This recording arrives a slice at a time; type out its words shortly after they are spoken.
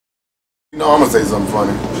You know I'm gonna say something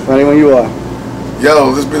funny. Funny when you are.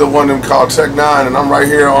 Yo, this be the one them called Tech9, and I'm right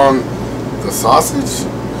here on the sausage.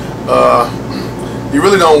 You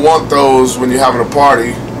really don't want those when you're having a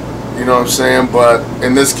party, you know what I'm saying? But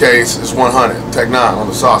in this case, it's 100 Tech9 on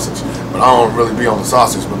the sausage. But I don't really be on the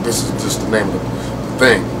sausage, but this is just the name of the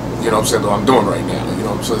thing. You know what I'm saying? That I'm doing right now. You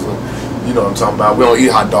know what I'm saying? You know what I'm talking about. We don't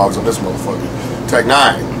eat hot dogs on this motherfucker.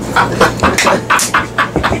 Tech9.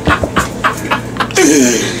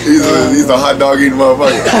 He's a hot dog eating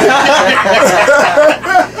motherfucker.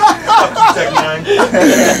 Tech9.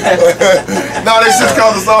 No, they just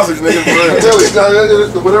called the sausage, nigga.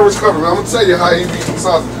 Whatever's covered, man. I'm gonna tell you how you eat some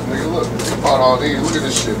sausages, nigga. Look, bought all these. Look at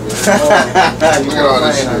this shit, man. Look at all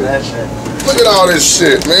this shit. Look at all this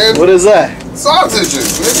shit, man. What is that?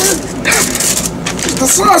 Sausages, nigga. The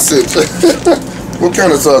sausage. What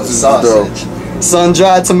kind of sausage is it, though?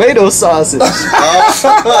 Sun-dried tomato sausage.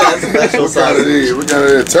 What kind of these? What kind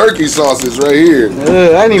of turkey sausage right here?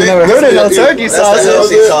 I ain't even never heard of no turkey sausage.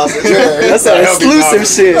 That's that exclusive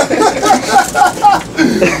shit.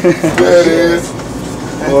 There it is.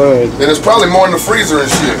 Word. And it's probably more in the freezer and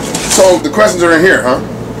shit. So the questions are in here, huh?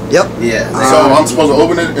 Yep. Yeah. So I'm supposed to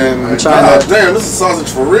open it and damn, this is sausage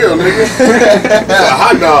for real, nigga. It's a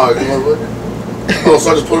hot dog. Oh, so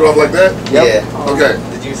I just put it off like that? Yep. Yeah. Okay.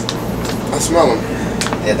 Did you? I smell them.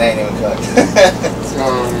 Yeah, they ain't even cooked.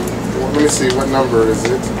 Let me see, what number is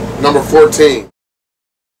it? Number 14.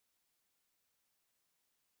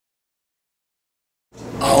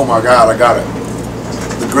 Oh my God, I got it.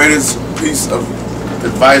 The greatest piece of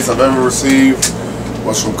advice I've ever received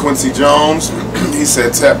was from Quincy Jones. He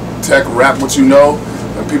said, Tech, rap what you know,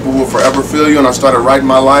 and people will forever feel you. And I started writing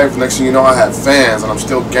my life. Next thing you know, I had fans, and I'm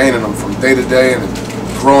still gaining them from day to day, and it's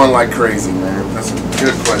growing like crazy, man. That's a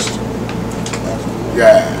good question.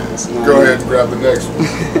 Yeah. Go ahead and grab the next one.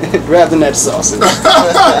 Grab the next sausage.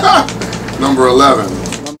 Number 11.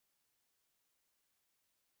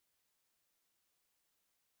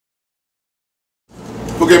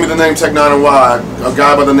 Who gave me the name Tech9 and why? A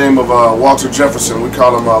guy by the name of Walter Jefferson. We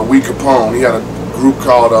call him Wee Capone. He had a group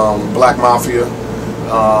called Black Mafia.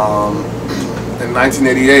 In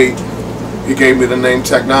 1988, he gave me the name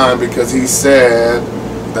Tech9 because he said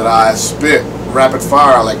that I spit rapid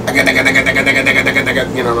fire, like, you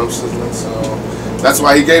know what I'm saying? So that's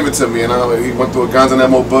why he gave it to me. And he went through a Guns N'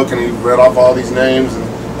 Ammo book and he read off all these names. And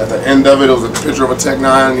at the end of it, it was a picture of a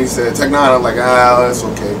Tech9. And he said, Tech9. I'm like, that's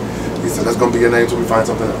okay. He said, that's going to be your name until we find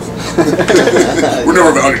something else. We're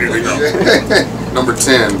never about anything else. Number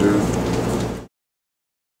 10, dude.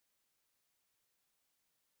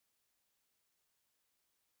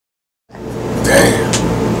 Damn.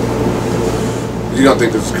 You don't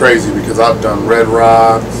think this is crazy because I've done Red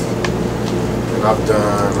Rocks and I've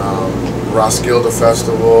done Roskilde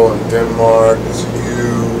Festival in Denmark. It's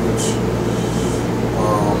huge.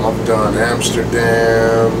 I've done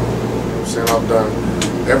Amsterdam. I've done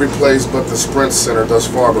every place but the Sprint Center thus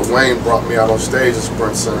far. But Wayne brought me out on stage at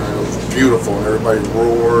Sprint Center and it was beautiful and everybody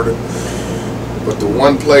roared. But the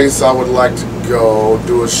one place I would like to go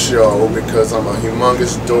do a show because I'm a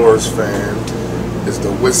humongous Doors fan is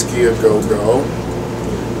the Whiskey A Go Go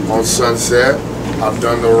on Sunset. I've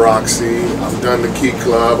done the Roxy. I've done the Key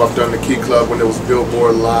Club. I've done the Key Club when it was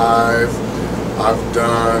Billboard Live. I've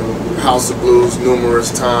done House of Blues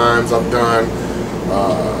numerous times. I've done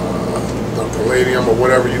the Palladium or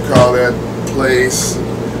whatever you call that place.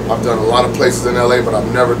 I've done a lot of places in LA, but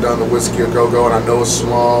I've never done the Whiskey A Go Go, and I know it's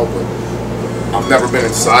small, but I've never been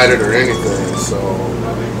inside it or anything, so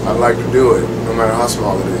I'd like to do it, no matter how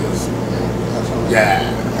small it is.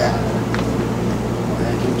 Yeah.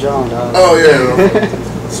 John, dog. Oh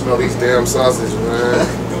yeah. Smell these damn sausages, man.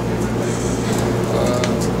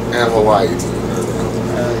 And Hawaii too.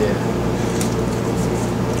 Hell yeah.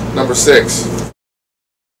 Number 6.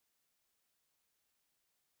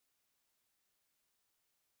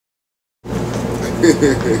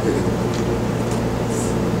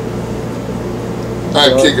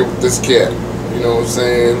 I'd kick it with this cat. You know what I'm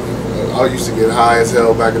saying? I used to get high as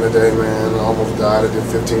hell back in the day, man. I almost died. I did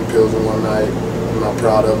 15 pills in one night. I'm not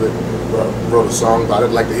proud of it. Wrote a song about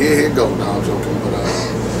it, like the Here Go. No, I'm joking, but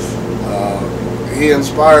he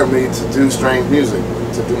inspired me to do strange music,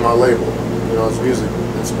 to do my label. You know, his music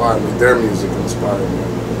inspired me. Their music inspired me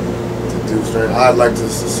to do strange. I'd like to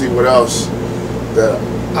see what else that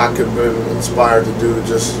I could have been inspired to do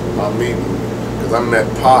just by meeting, because I met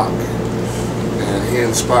Pac, and he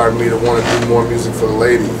inspired me to want to do more music for the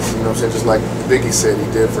ladies. You know what I'm saying? Just like Biggie said he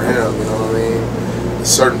did for him. You know what I mean?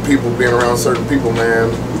 Certain people, being around certain people,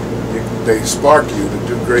 man, they spark you to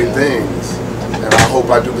do great things, and I hope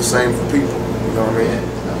I do the same for people. You know what I mean?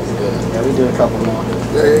 Yeah, we do a couple more.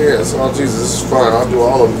 Yeah. it's all Jesus. This is fun. I'll do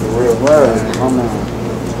all of them for real. Word. Come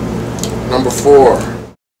on. Number 4.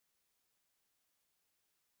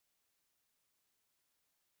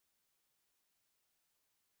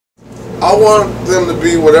 I want them to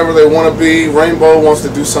be whatever they want to be. Rainbow wants to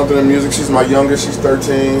do something in music. She's my youngest. She's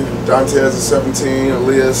 13. Dantes is 17.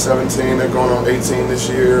 Aaliyah is 17. They're going on 18 this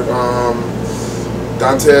year.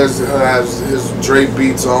 Dantes has his Dre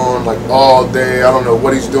beats on like all day. I don't know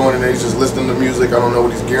what he's doing, and he's just listening to music. I don't know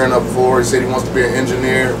what he's gearing up for. He said he wants to be an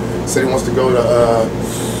engineer. He said he wants to go to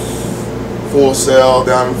Full Sail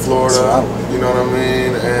down in Florida. You know what I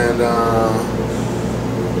mean? And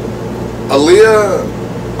Aaliyah,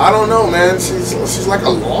 I don't know, man. She's like a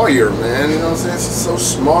lawyer, man. You know what I'm saying? She's so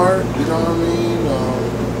smart. You know what I mean?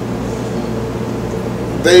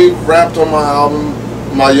 They rapped on my album.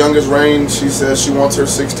 My youngest, Rain, she says she wants her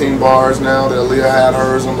 16 bars now that Aaliyah had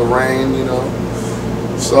hers on the Rain, you know.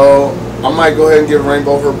 So I might go ahead and give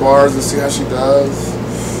Rainbow her bars and see how she does.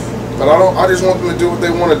 But I just want them to do what they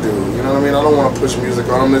want to do. You know what I mean? I don't want to push music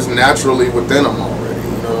on them. It's naturally within them already.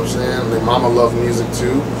 You know what I'm saying? Their mama loves music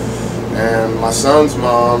too. And my son's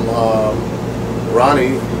mom,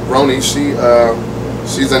 Roni,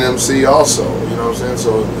 she's an MC also. You know what I'm saying?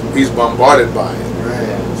 So he's bombarded by it.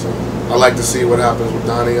 Right. So I like to see what happens with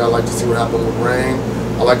Donnie. I like to see what happens with Rain.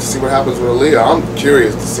 I like to see what happens with Aaliyah. I'm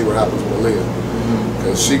curious to see what happens with Aaliyah.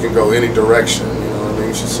 Because she can go any direction. You know what I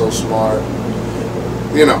mean? She's so smart.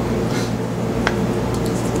 You know.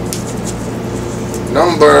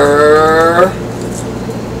 Number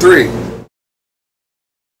 3.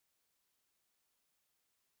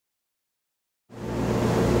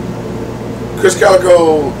 Chris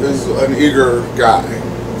Calico is an eager guy.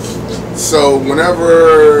 So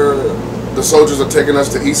whenever the soldiers are taking us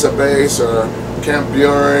to Issa Base or Camp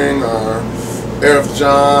Buring or Arif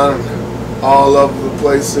John, all of the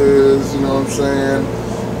places, you know what I'm saying?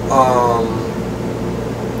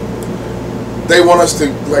 They want us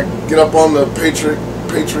to like get up on the Patriot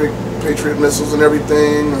missiles and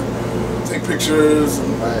everything, take pictures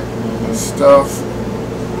and stuff.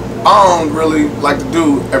 I don't really like to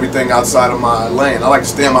do everything outside of my lane. I like to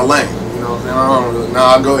stay in my lane. You know what I'm saying? I don't really.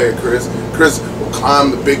 Nah, go ahead, Chris. Chris will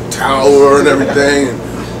climb the big tower and everything, and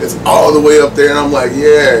it's all the way up there. And I'm like,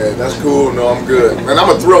 yeah, that's cool. No, I'm good. And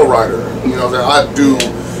I'm a thrill rider. You know what I'm saying?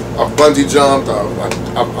 I've bungee jumped.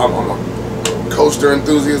 I'm a coaster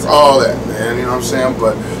enthusiast. All that, man. You know what I'm saying?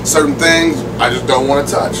 But certain things I just don't want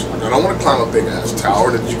to touch. I don't want to climb a big ass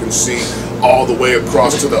tower that you can see all the way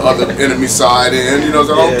across to the other enemy side, and you know,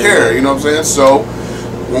 so I don't care, you know what I'm saying? So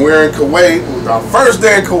when we were in Kuwait, our first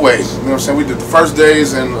day in Kuwait, you know what I'm saying, we did the first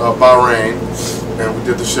days in Bahrain, and we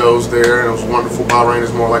did the shows there, and it was wonderful. Bahrain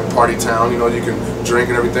is more like party town, you know, you can drink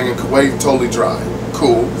and everything. In Kuwait, totally dry,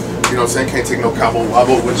 cool, you know what I'm saying, can't take no cabo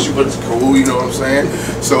wabo with you, but it's cool, you know what I'm saying?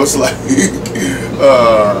 So it's like,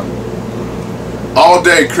 all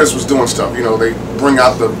day Chris was doing stuff, you know, they bring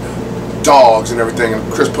out the dogs and everything,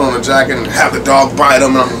 and Chris put on a jacket and have the dog bite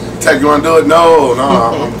him, and I'm like, you want to do it? No,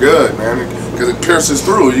 I'm good, man, because it pierces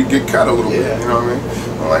through, you get cut a little bit, you know what I mean?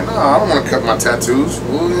 I'm like, no, I don't want to cut my tattoos,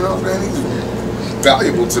 well, you know what I'm saying, he's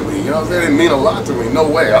valuable to me, you know what I'm saying, it mean a lot to me, no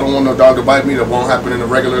way, I don't want no dog to bite me. That won't happen in a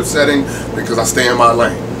regular setting, because I stay in my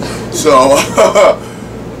lane. So,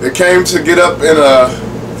 it came to get up in a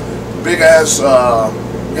big-ass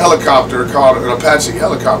helicopter called an Apache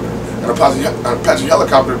helicopter. An Apache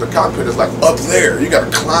helicopter, the cockpit is like up there. You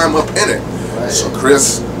got to climb up in it. Right. So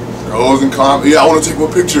Chris goes and climbs. Yeah, I want to take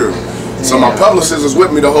one picture. Yeah. So my publicist is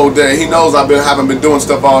with me the whole day. He knows haven't been doing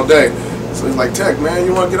stuff all day. So he's like, Tech, man,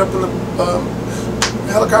 you want to get up in the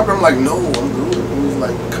helicopter? I'm like, no, I'm good. And he's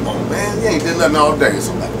like, come on, man, you ain't did nothing all day.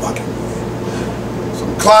 So I'm like, fuck it. So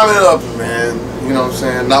I'm climbing it up, man. You know what I'm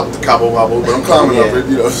saying? Not with the cabo wabo, but I'm climbing up it.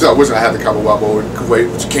 You know, so I wish I had the cabo wabo in Kuwait,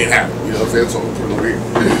 but you can't have it. You know what I'm saying? So I'm pretty weird.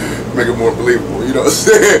 Make it more believable, you know what I'm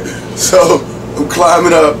saying? So I'm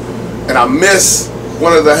climbing up and I miss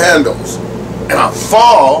one of the handles and I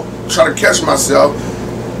fall, try to catch myself,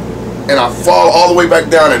 and I fall all the way back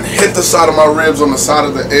down and hit the side of my ribs on the side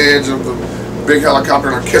of the edge of the big helicopter,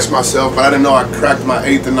 and I catch myself, but I didn't know I cracked my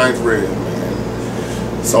 8th and 9th rib,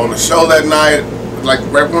 man. So on the show that night, like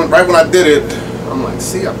right when I did it, I'm like,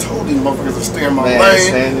 see, I told these motherfuckers to stay in my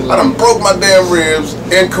lane. I done broke my damn ribs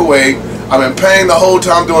in Kuwait. I'm in pain the whole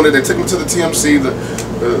time doing it. They took me to the TMC,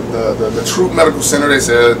 the Troop Medical Center. They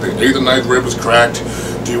said the 8th and 9th rib was cracked.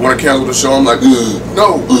 Do you want to cancel the show? I'm like,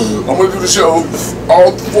 no, I'm going to do the show,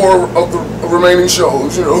 all 4 of the remaining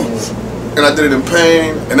shows, you know. And I did it in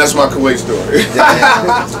pain, and that's my Kuwait story.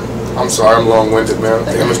 I'm sorry, I'm long-winded, man.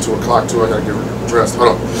 Damn, it's 2 o'clock too. I got to get dressed.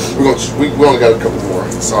 Hold on. We only got a couple more.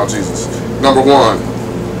 It's all Jesus. Number 1.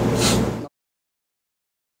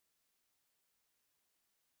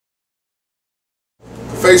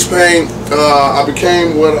 Face paint, I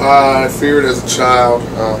became what I feared as a child,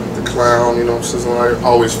 the clown, you know, since I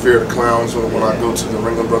always feared the clowns when I go to the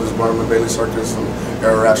Ringling Brothers, Barnum and Bailey Circus and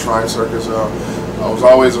Ararat Shrine Circus. I was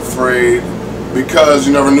always afraid because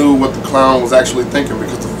you never knew what the clown was actually thinking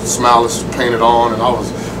because the smile is painted on, and I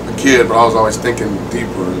was a kid, but I was always thinking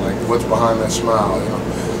deeper, like what's behind that smile, you know?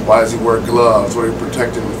 Why does he wear gloves? What are he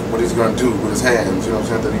protecting? What he's gonna do with his hands? You know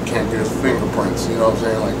what I'm saying? That he can't get his fingerprints. You know what I'm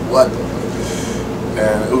saying? Like what the?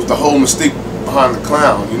 And it was the whole mystique behind the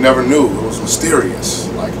clown. You never knew. It was mysterious.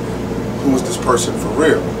 Like, who is this person for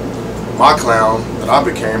real? My clown that I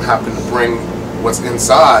became happened to bring what's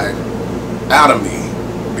inside out of me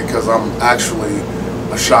because I'm actually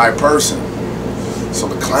a shy person. So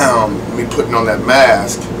the clown, me putting on that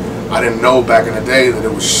mask, I didn't know back in the day that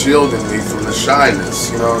it was shielding me from the shyness,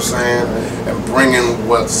 you know what I'm saying? And bringing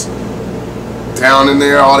what's down in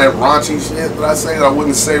there, all that raunchy shit that I say that I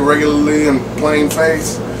wouldn't say regularly in plain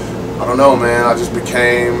face. I don't know, man. I just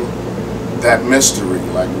became that mystery.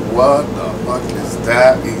 Like, what the fuck is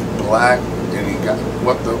that? He's black and he got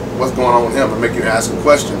what's going on with him? And make you ask a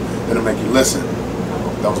question, then it make you listen.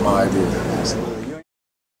 That was my idea.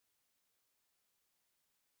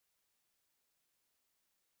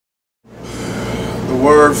 The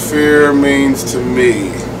word fear means to me,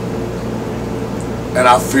 and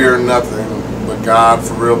I fear nothing but God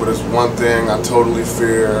for real, but it's one thing I totally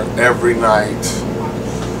fear every night.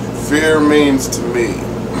 Fear means to me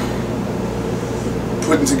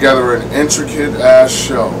putting together an intricate ass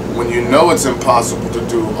show when you know it's impossible to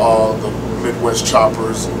do all the Midwest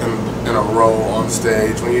choppers in a row on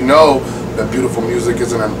stage, when you know that beautiful music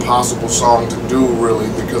is an impossible song to do really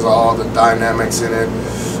because of all the dynamics in it,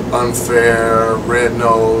 unfair, red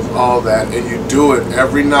nose, all that, and you do it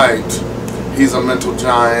every night. He's a mental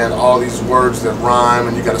giant, all these words that rhyme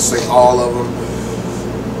and you gotta sing all of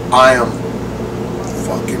them. I am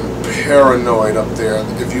fucking paranoid up there.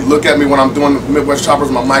 If you look at me when I'm doing the Midwest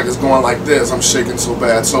Choppers, my mic is going like this. I'm shaking so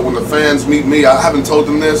bad. So when the fans meet me, I haven't told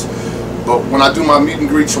them this, but when I do my meet and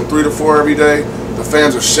greets from 3 to 4 every day, the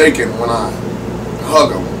fans are shaking when I hug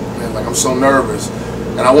them. Man, like I'm so nervous.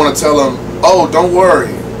 And I want to tell them, oh, don't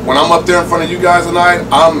worry. When I'm up there in front of you guys tonight,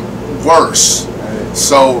 I'm worse.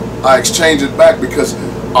 So I exchange it back because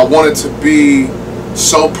I want it to be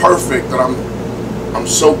so perfect that I'm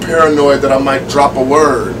so paranoid that I might drop a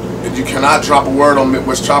word. And you cannot drop a word on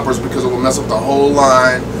Midwest Choppers because it will mess up the whole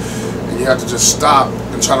line. And you have to just stop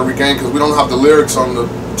and try to regain because we don't have the lyrics on the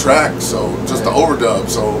track, so just the overdub.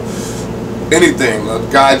 So anything. A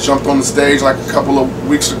guy jumped on the stage like a couple of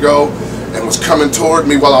weeks ago and was coming toward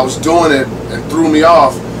me while I was doing it and threw me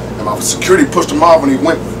off. And my security pushed him off and he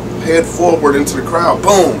went head forward into the crowd,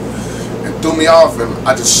 boom, and threw me off, and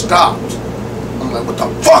I just stopped. I'm like, what the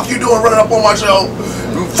fuck you doing running up on my show?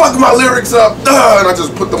 And fucking my lyrics up. And I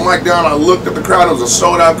just put the mic down, I looked at the crowd, it was a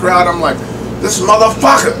sold out crowd, I'm like, this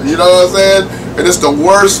motherfucker, you know what I'm saying? And it's the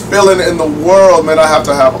worst feeling in the world, man. I have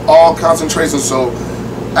to have all concentration. So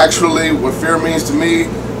actually what fear means to me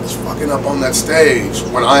is fucking up on that stage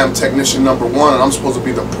when I am technician number 1 and I'm supposed to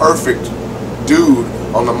be the perfect dude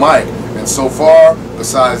on the mic. And so far,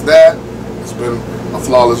 besides that, it's been a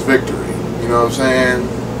flawless victory. You know what I'm saying?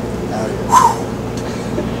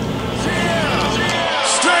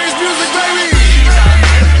 Strange music, baby!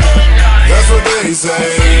 That's what they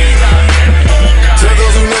say. Tell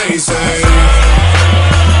those who naysay.